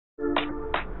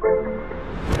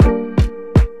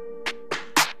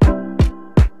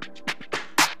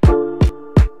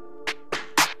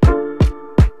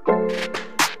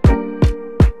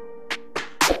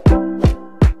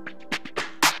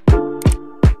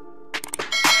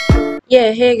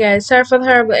Yeah, hey guys, sorry for the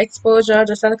horrible exposure.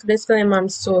 Just a little disclaimer, I'm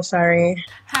so sorry.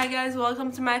 Hi guys,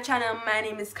 welcome to my channel. My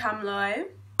name is Kamloy.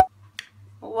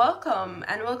 Welcome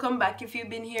and welcome back if you've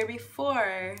been here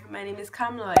before. My name is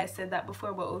Kamloy. I said that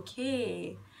before, but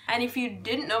okay. And if you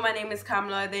didn't know my name is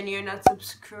Kamloy, then you're not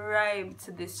subscribed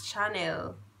to this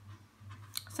channel.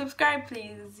 Subscribe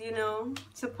please,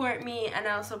 support me and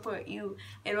I'll support you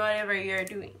in whatever you're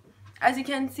doing. As you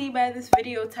can see by this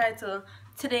video title,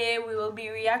 today we will be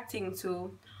reacting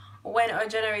to When Our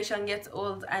Generation Gets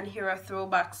Old and Hear a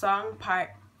Throwback Song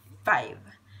Part 5.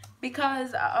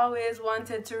 Because I always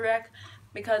wanted to react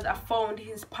because I found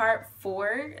his part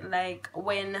 4 like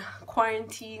when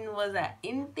quarantine was a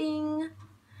in thing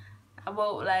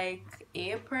about like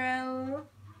April.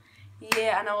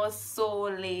 Yeah, and I was so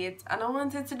late and I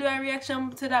wanted to do a reaction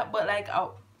to that, but like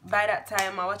by that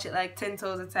time I watch it like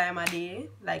 10,000 times a day,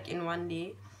 like in one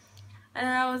day. And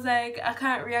I was like, I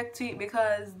can't react to it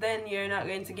because then you're not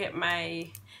going to get my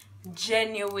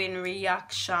genuine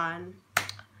reaction.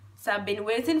 So I've been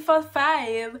waiting for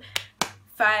 5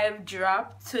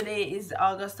 dropped. Today is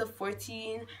August the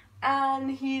 14th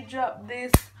and he dropped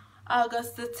this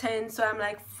August the 10th, so I'm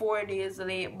like 4 days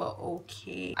late, but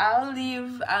okay. I'll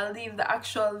leave the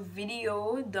actual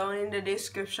video down in the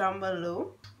description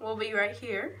below. We'll be right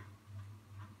here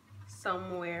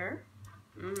somewhere.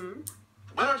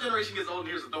 When Our Generation Gets Old,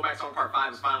 here's the Throwback Song Part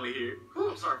 5 is finally here.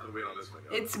 Whew, I'm sorry for the wait on this one,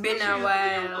 yo. It's been a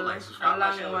while, subscribe a to my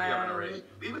long channel if you haven't while. already.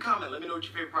 Leave a comment, let me know what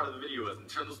your favorite part of the video is, and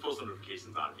turn those post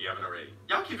notifications on if you haven't already.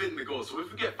 Y'all keep hitting the goal, so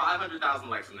if we get 500,000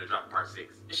 likes, I'm gonna drop Part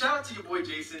 6. And shout out to your boy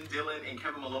Jason, Dylan, and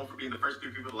Kevin Malone for being the first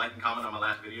 3 people to like and comment on my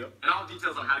last video. And all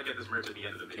details on how to get this merch at the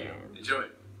end of the video. Enjoy.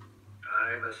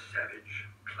 I'm a savage,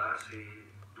 classy,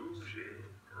 bougie,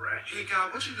 Hey ratchet.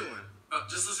 Kyle, what you doing?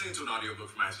 Just listening to an audiobook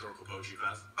for my historical poetry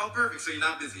class. Oh, perfect. So you're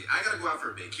not busy. I gotta go out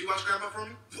for a bit. Can you watch Grandpa for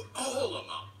me? Oh, hold up,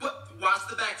 Mom. But watch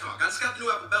the back talk. I just got the new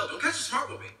Apple Belt. Don't catch a smart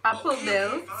with me. Apple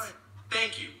Belt? Fine.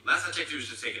 Thank you. Last I checked, he was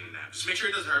just taking a nap. Just make sure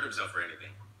he doesn't hurt himself or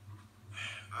anything.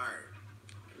 Alright.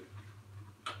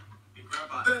 Hey,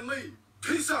 Grandpa. Then leave.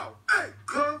 Peace out. Hey,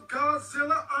 Club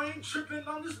Godzilla, I ain't tripping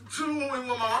on this. Doing what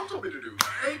my mom told me to do.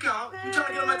 Hey, Kyle, you trying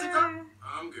to get on my TikTok?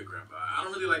 I'm good, Grandpa. I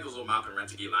don't really like those little mouth and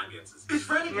renegade line dances. It's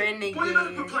Renegade. Renegade. Boy, you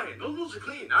better quit playing. Those rules are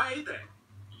clean. I hate that.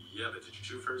 Yeah, but did you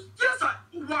chew first? Yes,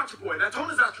 watch it, boy. That tone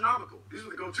is astronomical. These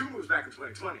were the go-to moves back in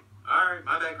 2020. Alright,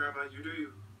 my bad, Grandpa. You do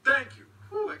you. Thank you.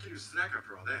 Whew, I could use a snack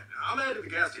after all that. I'm headed to the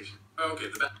gas station. Okay,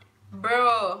 the back.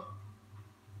 Bro,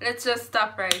 let's just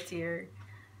stop right here.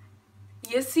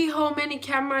 You see how many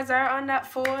cameras are on that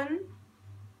phone?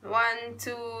 1,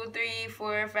 2, 3,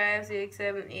 4, 5, 6,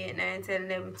 7, 8, 9, 10,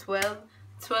 11, 12.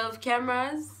 12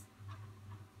 cameras.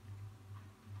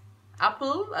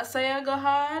 Apple, I say I go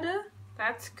hard.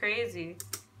 That's crazy.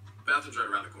 Bathroom's right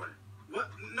around the corner. What?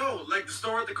 No, like the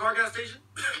store at the car gas station?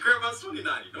 Grandma's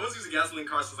 2090. No one's used a gasoline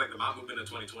car since like the mob movement in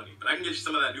 2020. But I can get you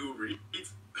some of that new Uber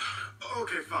Eats.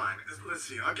 Okay, fine. Let's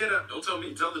see. I'll get a... Don't tell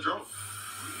me, tell the drone.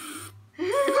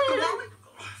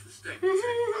 This thing.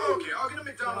 Okay, I'll get a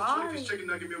McDonald's 20-piece chicken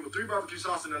nugget meal with 3 barbecue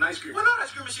sauce and an ice cream. Well, no, ice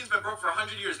cream machine's been broke for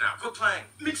 100 years now. Quit playing.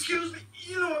 Excuse me.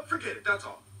 You know what? Forget it. That's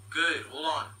all. Good, hold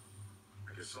on.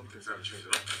 I guess some things haven't changed.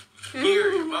 Here,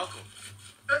 you're welcome.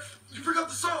 You forgot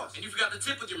the sauce. And you forgot the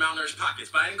tip with your malnourished pockets,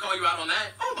 but I didn't call you out on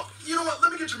that. Hold on. You know what?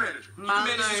 Let me get your manager. You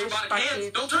manage these Malnourished robotic hands.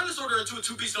 pockets. Don't turn this order into a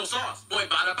 2-piece no sauce. Boy,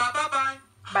 bye. Bye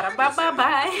bye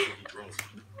bye.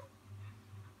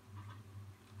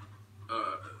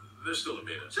 They're still in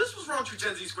beta. Just what's wrong with you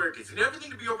Gen Z square kids and everything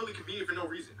to be overly convenient for no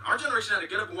reason. Our generation had to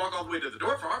get up and walk all the way to the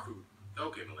door for our food.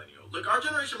 Okay, millennial. Look, our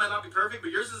generation might not be perfect, but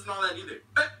yours isn't all that either.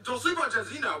 Hey, don't sleep on Gen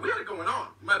Z now. We had it going on.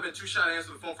 We might have been too shy to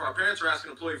answer the phone for our parents or ask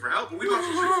an employee for help, but we got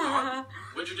some straight to the heart.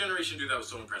 What'd your generation do that was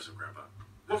so impressive, Grandpa?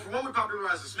 Well, for one, we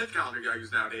popularized the Smith calendar y'all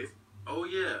use nowadays. Oh,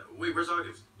 yeah. Wait, where's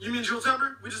August? You mean Jule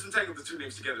Timber? We just entangled the 2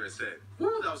 names together instead.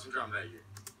 Woo, that was some drama that year.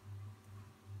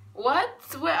 What?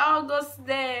 Where August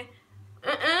there?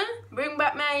 Bring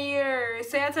back my year.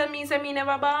 Say I tell me, say me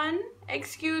never born.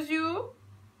 Excuse you.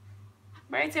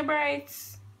 Brighty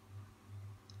brights.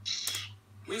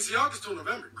 We didn't see August till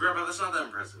November. Grandpa, that's not that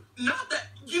impressive. Not that.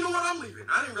 You know what? I'm leaving.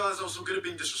 I didn't realize I was so good at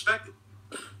being disrespected.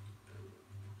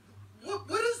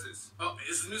 What is this? Oh,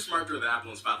 it's the new smart door that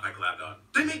Apple and Spotify collabed on.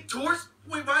 They make doors?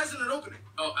 Wait, why isn't it opening?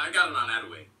 Oh, I got it on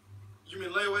Adaway. You mean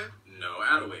layaway? No,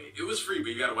 Adaway. It was free, but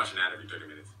you gotta watch an ad every 30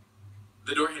 minutes.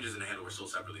 The door hinges and the handle were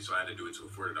sold separately, so I had to do it to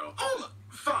afford it all. Oh,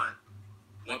 fine.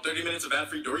 Want 30 minutes of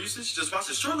ad-free door usage? Just watch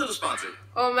this short little sponsor.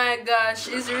 Oh my gosh,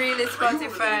 it's really Are you over the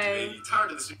age of Spotify. 80?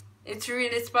 Tired of this It's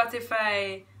really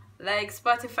Spotify. Like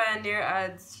Spotify and their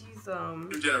ads.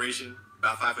 Jeez, New generation,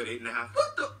 about 5'8.5".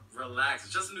 What the? Relax,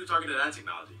 it's just a new targeted ad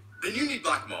technology. Then you need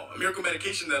Blockmall, a miracle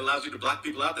medication that allows you to block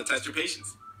people out that test your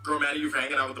patience. Girl mad at you for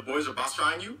hanging out with the boys or boss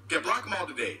trying you? Get Blockmall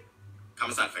today.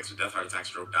 Common side effects are death, heart attack,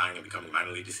 stroke, dying, and becoming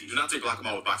minorly deceased. Do not take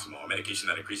Blockmall with Boxamol, a medication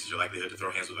that increases your likelihood to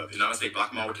throw hands with others. Do not mistake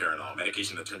Blockmall with Carinol, a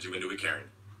medication that turns you into a Karen.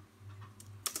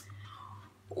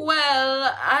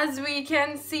 Well, as we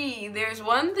can see, there's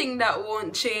one thing that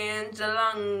won't change, a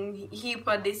long heap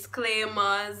of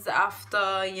disclaimers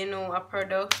after, you know, a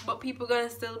product, but people gonna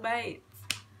still buy it.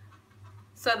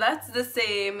 So that's the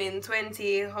same in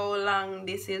 20, how long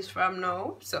this is from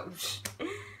now, so...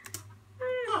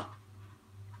 Huh.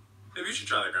 Maybe you should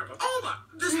try that, Grandpa. Oh my,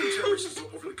 this new generation is so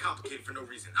overly complicated for no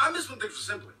reason. I miss when things were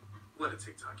simpler. What a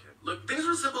TikTok kid. Look, things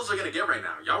are as simple as they're gonna get right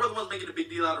now. Y'all were the ones making a big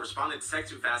deal out of responding to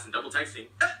text too fast and double texting.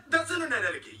 That's internet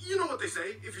etiquette. You know what they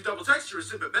say. If you double text, you're a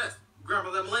simp at best. Grandpa,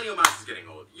 that millennial mouse is getting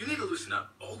old. You need to loosen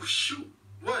up. Oh, shoot.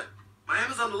 What? My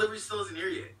Amazon delivery still isn't here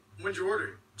yet. When'd you order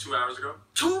it? 2 hours ago.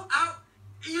 2 hours?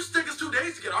 It used to take us 2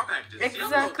 days to get our packages.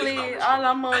 Exactly, all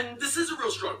a month. This is a real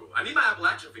struggle. I need my Apple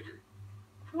action figure.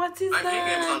 What is I can't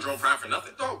get Amazon that? Drone Prime for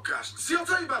nothing. Oh, gosh. See, I'll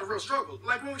tell you about a real struggle.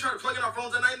 Like when we tried to plug in our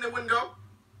phones at night and they wouldn't go.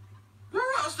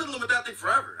 I was fiddling with that thing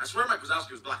forever. I swear Mike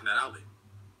Wazowski was blocking that outlet.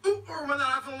 Ooh, or when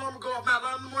that iPhone alarm would go off mad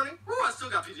loud in the morning. I still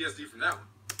got PTSD from that one.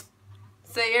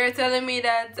 So you're telling me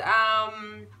that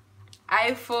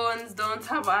iPhones don't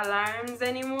have alarms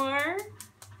anymore?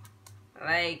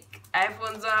 Like,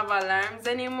 iPhones don't have alarms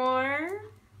anymore?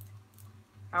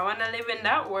 I want to live in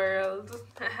that world.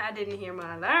 I didn't hear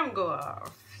my alarm go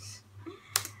off.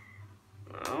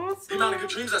 Oh, The amount of good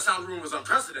dreams that sound room was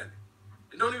unprecedented.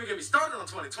 And don't even get me started on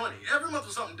 2020. Every month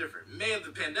was something different. May had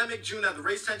the pandemic, June had the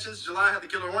race tensions, July had the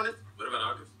killer hornets. What about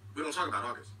August? We don't talk about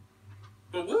August.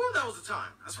 But woo, that was the time.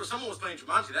 That's where someone was playing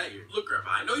Jumanji that year. Look,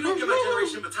 Grandpa, I know you don't get my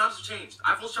generation, but times have changed.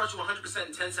 iPhones charge you 100%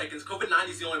 in 10 seconds. COVID-19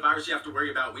 is the only virus you have to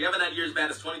worry about. We haven't had a year as bad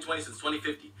as 2020 since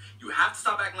 2050. You have to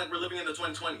stop acting like we're living in the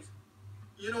 2020s.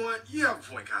 You know what? You have a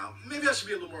point, Kyle. Maybe I should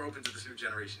be a little more open to this new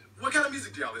generation. What kind of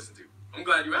music do y'all listen to? I'm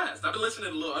glad you asked. I've been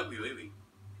listening to Lil Ugly lately.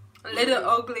 Little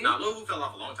Ugly. Nah, Lil Who fell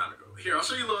off a long time ago. Here, I'll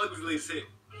show you Lil Ugly's latest hit.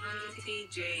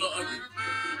 TJ. Lil Ugly.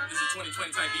 This is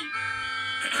 2020 type beat.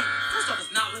 First off,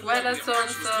 it's not Lil Why Ugly. that song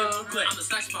so... I'm the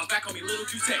slash bounce back on me, little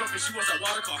Q-Tech. She wants that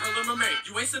water, call her Lil Mermaid.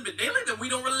 You ain't sipping daily, then we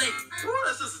don't relate. Ooh,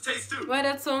 that's just a taste, too. Why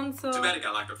that song so... Too bad it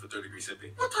got locked up for 3rd degree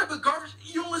sipping. What type of garbage?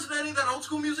 You don't listen to any of that old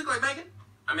school music like Megan?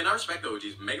 I mean, I respect the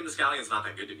OGs, but Megan Thee Stallion's not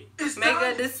that good to me. It's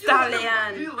Megan Thee You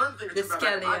Stallion. need to learn a thing or The two about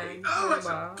back in my day. Scallion. Oh, like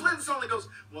Wow. play the song that goes,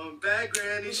 one bad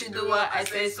granny, You should do what I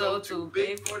say so too.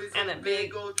 Big 40s and a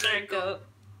big drink up.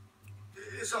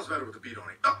 It sounds better with the beat on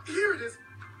it. Oh, here it is.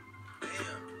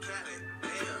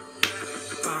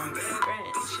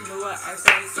 She do what I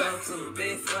say so too.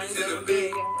 Big ones and a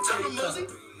big Tell drink them, up. Mosey.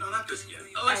 No, not this yet.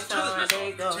 I Alexa, saw turn her, this there you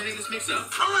mix go. off. Turning this mix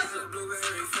up. Alexa.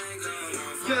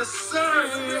 Yes, sir.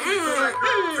 You feel like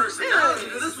personality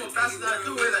to this one faster than I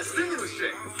threw away that stimulus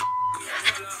check.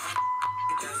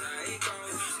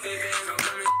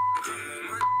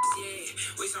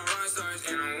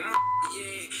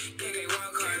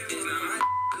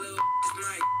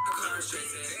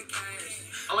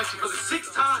 Alexa, because it's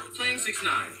 6 times. Playing 6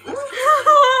 9.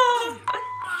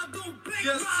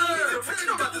 Yes, sir. What you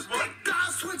know about this boy?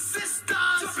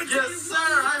 Yes, sir.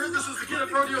 I heard this was the Kid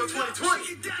of Rodeo 2020.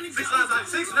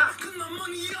 6996 now.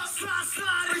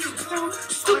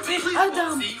 Stupid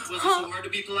Adam. See, was it so hard to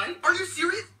be polite? Are you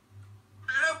serious?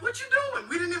 What you doing?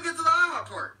 We didn't even get to the IHOP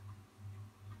part.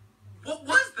 What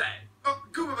was that? Oh,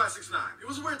 Gooba by 6 9. It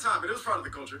was a weird time, but it was part of the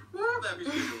culture. Well, that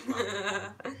music video was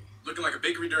wild. Looking like a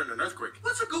bakery during an earthquake.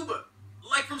 What's a Gooba?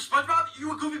 Like from SpongeBob?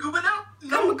 You a Goofy Gooba now?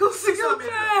 I'm a Goofy 6 9 made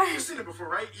it up. Gooba. You've seen it before,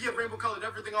 right? He had rainbow colored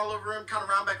everything all over him, kind of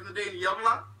round back in the day, and he yelled a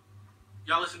lot.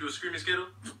 Y'all listen to a Screaming Skittle?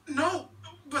 No,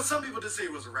 but some people did say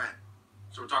it was a rat.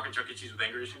 So we're talking Chuck E. Cheese with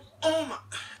anger issues? Oh my,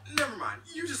 never mind.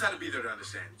 You just had to be there to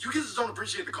understand. You kids just don't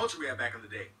appreciate the culture we had back in the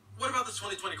day. What about this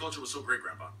 2020 culture was so great,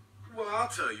 Grandpa? Well, I'll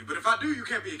tell you, but if I do, you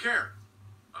can't be a Karen.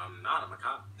 I'm not. I'm a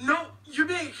cop. No, you're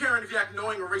being a Karen if you act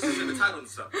annoying or racist in the title and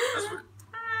stuff. That's what...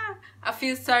 I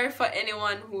feel sorry for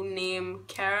anyone who named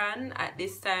Karen at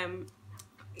this time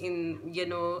in, you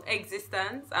know,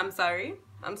 existence. I'm sorry.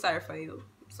 I'm sorry for you.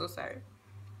 I'm so sorry.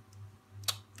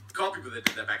 Call people that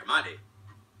did that back in my day.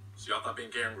 So y'all thought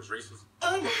being Karen was racist?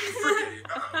 Oh my, forget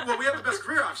it. Well, we have the best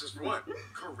career options for one.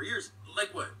 Careers?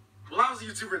 Like what? Well, I was a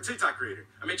YouTuber and TikTok creator.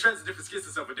 I made trends in different skits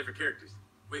and stuff with different characters.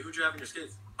 Wait, who'd you have in your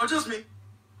skits? Oh, just me.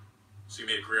 So you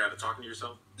made a career out of talking to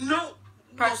yourself? No.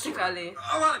 Practically.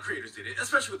 A lot of creators did it,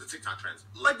 especially with the TikTok trends.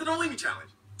 Like the Don't Leave Me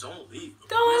challenge. Don't leave.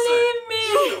 Don't leave me.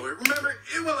 You know it. Remember,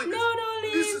 it went like this. No, don't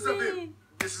leave This is a me. bib.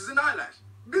 This is an eyelash.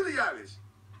 Billie Eilish.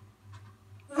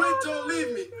 Wait, don't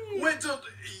leave me. Wait, don't...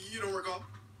 You don't recall?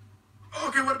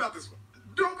 Okay, what about this one?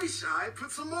 Don't be shy,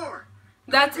 put some more.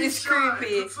 That Be is shy,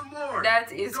 creepy. put some more.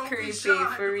 That is Don't be creepy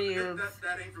shy. for real.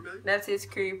 That ain't familiar. That is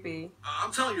creepy.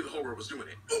 I'm telling you, the whole world was doing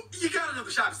it. Oh, you gotta know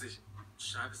the shy position.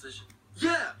 Shy position?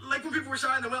 Yeah, like when people were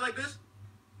shy and they went like this.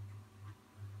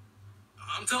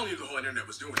 I'm telling you, the whole internet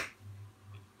was doing it.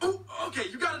 Oh, okay,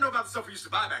 you gotta know about the stuff we used to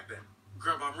buy back then.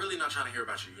 Grandpa, I'm really not trying to hear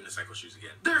about your unicycle shoes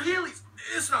again. They're Heelys.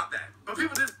 It's not that. But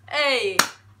people did. Hey,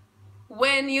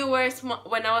 when I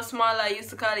was small, I used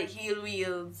to call it heel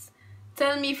wheels.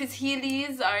 Tell me if it's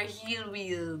heelys or heel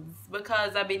wheels,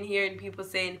 because I've been hearing people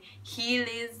saying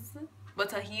heelys,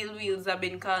 but a heel wheels I've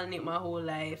been calling it my whole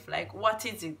life. Like, what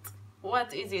is it?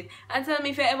 What is it? And tell me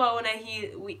if you ever want a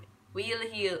wheel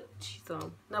heel.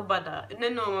 So, no bother. No,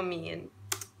 what I mean.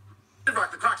 They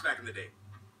rocked the Crocs back in the day.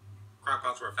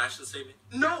 Crocs were a fashion statement?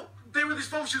 No, they were these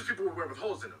foam shoes people would wear with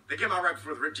holes in them. They came out right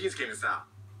before the ripped jeans came in style.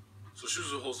 So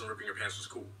shoes with holes and ripping your pants was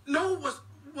cool. No, it was,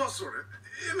 well, sort of.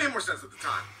 It made more sense at the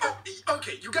time. Oh,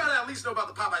 okay, you gotta at least know about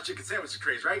the Popeye chicken sandwich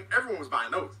craze, right? Everyone was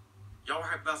buying those. Y'all were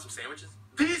hyped about some sandwiches?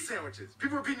 These sandwiches.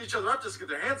 People were beating each other up just to get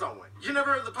their hands on one. You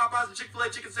never heard of the Popeyes and Chick-fil-A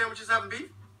chicken sandwiches having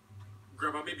beef?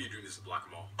 Grandma, maybe you're doing this to block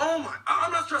them all. Oh my,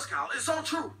 I'm not stressed, Kyle. It's all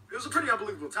true. It was a pretty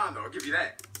unbelievable time, though. I'll give you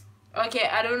that. Okay,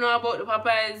 I don't know about the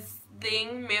Popeyes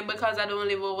thing, maybe because I don't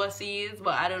live overseas,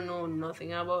 but I don't know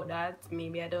nothing about that.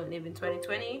 Maybe I don't live in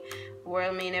 2020.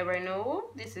 World may never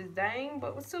know. This is dying,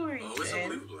 but we're still reaching. Oh, it's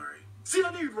unbelievable, Larry. See,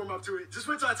 I knew you'd warm up to it. Just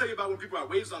wait till I tell you about when people had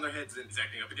waves on their heads and... He's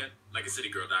acting up again? Like a city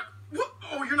girl, Doc. What?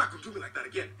 Oh, you're not gonna do me like that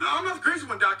again. I'm not the crazy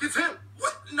one, Doc. It's him.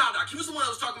 What? Nah, Doc. He was the one that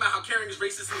was talking about how caring is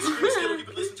racist and the screaming skittle he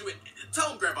would listen to it.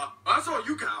 Tell him, Grandpa. I saw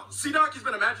you, Kyle. See, Doc, he's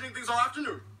been imagining things all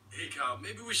afternoon. Hey, Kyle,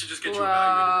 maybe we should just get you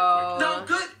evaluated real quick. No, I'm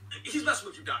good. He's messing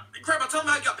with you, Doc. Grandpa, tell him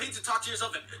how you got paid to talk to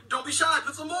yourself and don't be shy.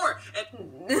 Put some more.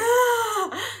 And...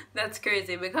 That's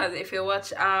crazy, because if you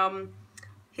watch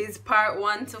his part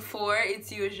 1 to 4,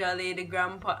 it's usually the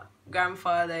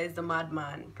grandfather is the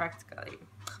madman, practically.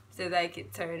 So like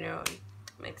it turn around.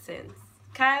 Makes sense.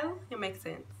 Kyle, it makes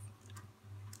sense.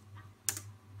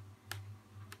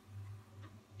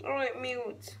 Alright,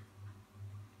 mute.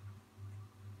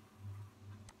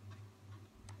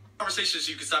 Conversation so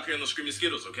you can stop hearing those screaming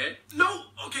skittles, okay? No!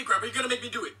 Okay, Grandpa, you're gonna make me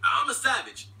do it. I'm a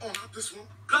savage. Oh, not this one.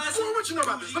 Classy. Boy, what you know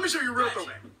about this? Let me show you real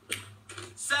throwback.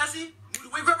 Sassy,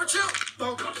 move away, Grandpa, chill.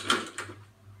 Oh, God.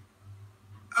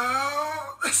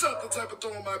 Oh, that's not the type of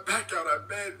throwing my back out, I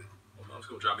bet. Well, Mom's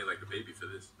gonna drop me like the baby for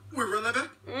this. Wait, run that back?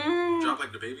 Drop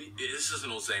like the baby? This is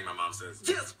an old saying my mom says.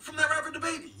 Yes, from that rapper, The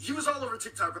Baby. He was all over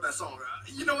TikTok with that song.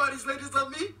 You know why these ladies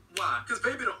love me? Why? Because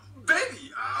baby don't...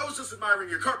 Baby, I was just admiring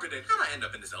your carpet and how'd I end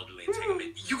up in this elderly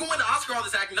entanglement? You go into Oscar all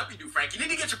this acting up you do, Frank. You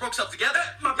need to get your books up together.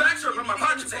 My back's up and my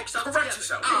pocket's up. Correct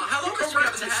yourself. Hello,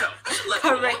 correct yourself.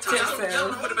 Correct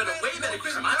yourself. Would have been a way better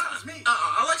use of my time.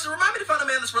 Alexa, remind me to find a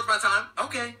man that's worth my time.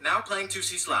 Okay, now playing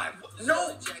 2C Slide.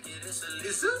 No!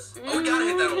 Is this? Oh, we gotta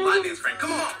hit that old line dance, Frank.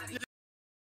 Come on.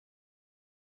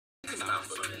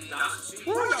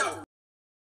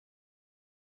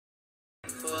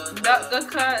 Doctor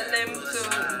caught them too.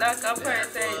 Doctor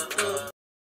person too.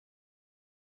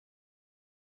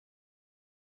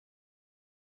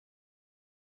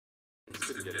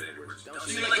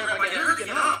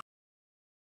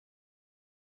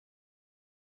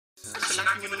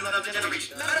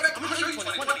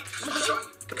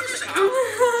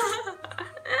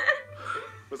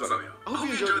 What's up, y'all? I hope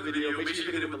you enjoyed the video. Make sure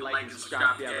you hit it with a like and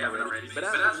subscribe if you haven't already. But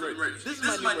as for merch, this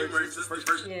is my new merch. This is the first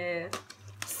version. Yeah.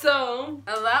 So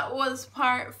that was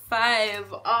part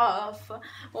 5 of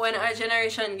When Our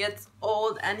Generation Gets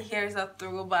Old and Here's a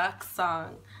Throwback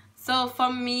Song. So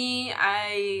for me,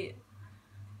 I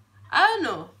don't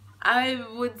know. I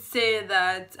would say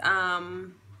that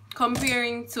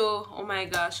comparing to, oh my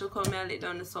gosh, look how I laid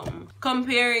down to something.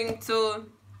 Comparing to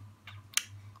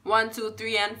 1, 2,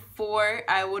 3, and 4,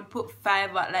 I would put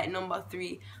 5 at like number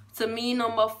 3. To me,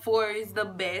 number 4 is the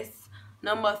best.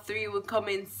 Number 3 would come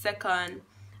in second,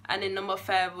 and then number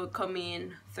 5 would come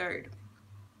in third.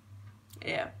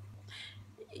 Yeah.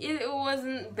 It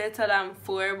wasn't better than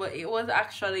 4, but it was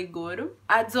actually good.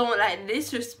 I don't like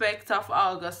disrespect of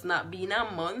August not being a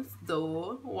month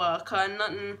though. Well, cause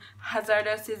nothing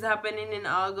hazardous is happening in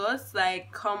August.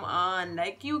 Like, come on.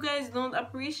 Like, you guys don't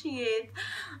appreciate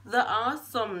the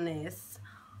awesomeness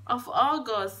of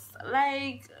August.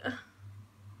 Like,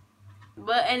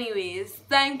 but anyways,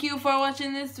 thank you for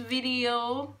watching this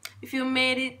video. If you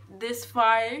made it this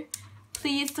far,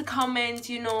 please to comment,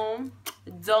 you know,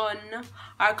 done,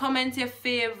 or comment your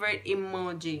favorite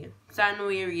emoji, so I know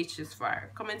you reached this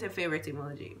far. Comment your favorite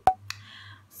emoji.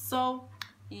 So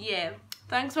yeah,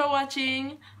 thanks for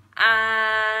watching,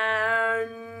 and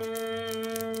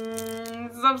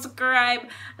subscribe,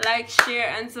 like,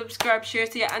 share, and subscribe. Share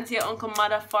to your auntie, your uncle,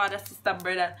 mother, father, sister,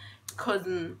 brother,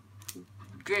 cousin,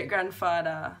 great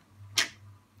grandfather.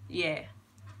 Yeah.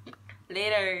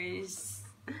 Laters.